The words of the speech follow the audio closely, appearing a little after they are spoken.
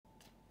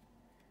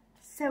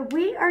So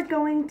we are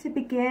going to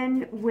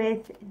begin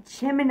with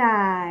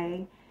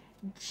Gemini.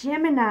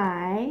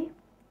 Gemini,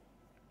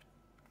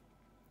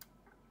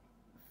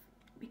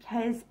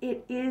 because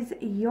it is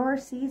your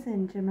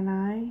season,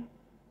 Gemini.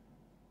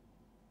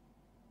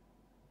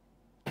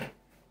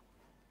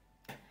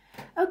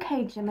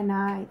 Okay,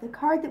 Gemini, the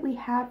card that we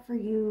have for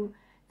you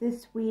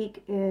this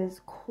week is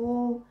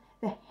Coal,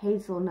 the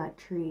Hazelnut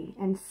Tree,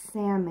 and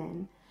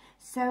Salmon.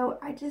 So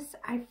I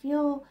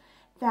feel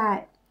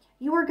that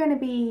you are going to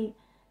be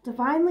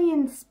divinely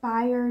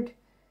inspired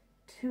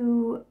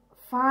to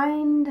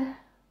find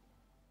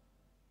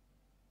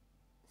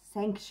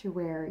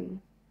sanctuary,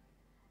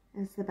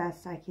 is the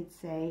best I could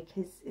say,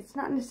 because it's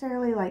not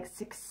necessarily like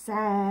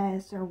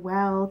success or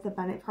wealth,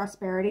 abundant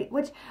prosperity,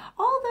 which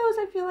all those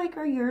I feel like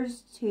are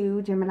yours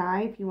too,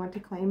 Gemini, if you want to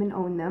claim and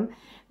own them.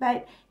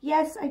 But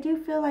yes, I do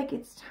feel like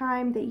it's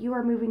time that you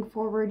are moving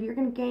forward. You're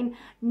going to gain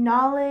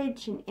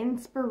knowledge and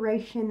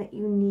inspiration that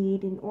you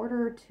need in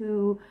order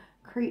to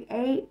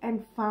create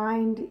and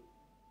find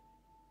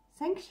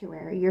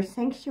sanctuary,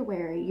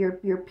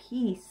 your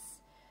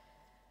peace.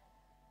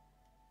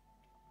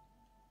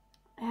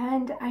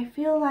 And I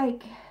feel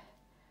like,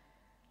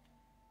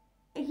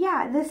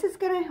 yeah, this is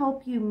going to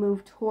help you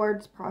move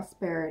towards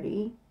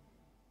prosperity.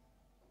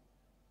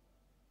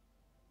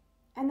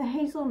 And the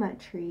hazelnut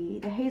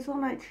tree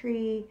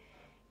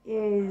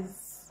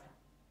is,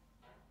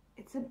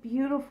 it's a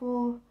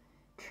beautiful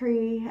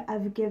tree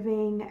of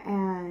giving,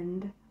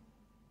 and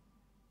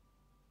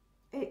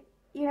it,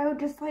 you know,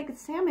 just like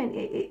salmon,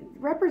 it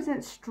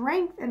represents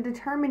strength and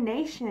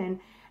determination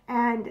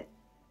and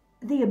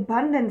the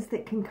abundance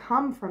that can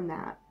come from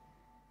that.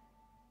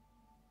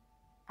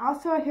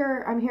 Also,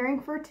 I'm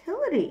hearing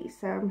fertility.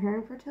 So I'm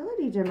hearing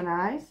fertility,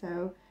 Gemini.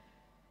 So,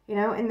 you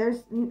know, and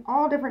there's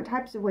all different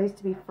types of ways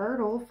to be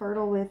fertile.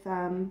 Fertile with,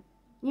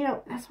 you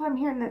know, that's what I'm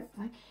hearing. That's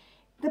like,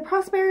 the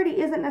prosperity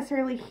isn't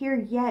necessarily here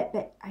yet,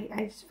 but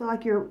I just feel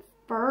like you're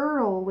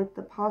fertile with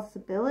the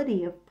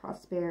possibility of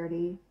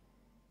prosperity.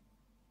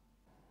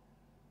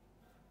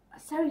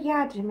 So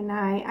yeah,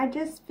 Gemini, I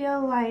just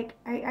feel like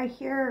I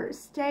hear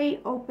stay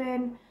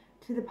open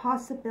to the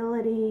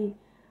possibility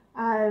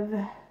of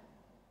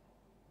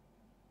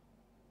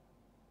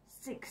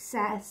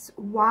success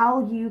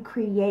while you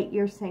create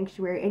your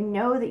sanctuary, and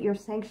know that your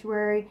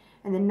sanctuary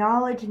and the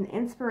knowledge and the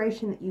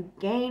inspiration that you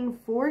gain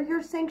for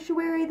your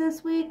sanctuary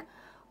this week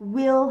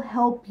will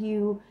help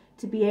you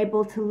to be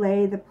able to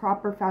lay the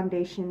proper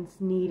foundations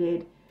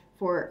needed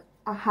for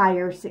a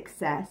higher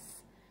success.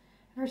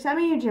 For some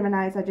of you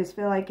Geminis, I just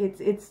feel like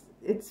it's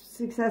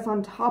success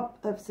on top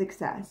of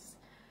success.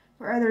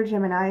 For other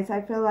Geminis,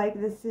 I feel like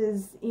this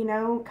is, you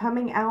know,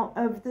 coming out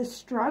of the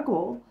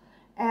struggle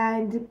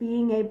and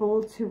being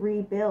able to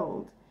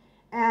rebuild.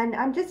 And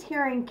I'm just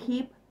hearing,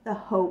 keep the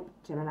hope,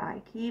 Gemini.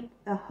 Keep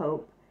the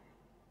hope.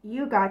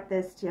 You got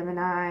this,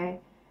 Gemini.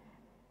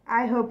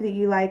 I hope that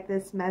you like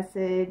this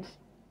message.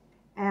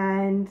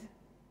 And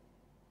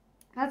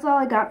that's all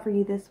I got for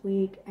you this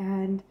week.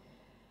 And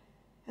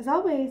as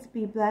always,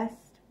 be blessed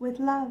with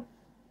love.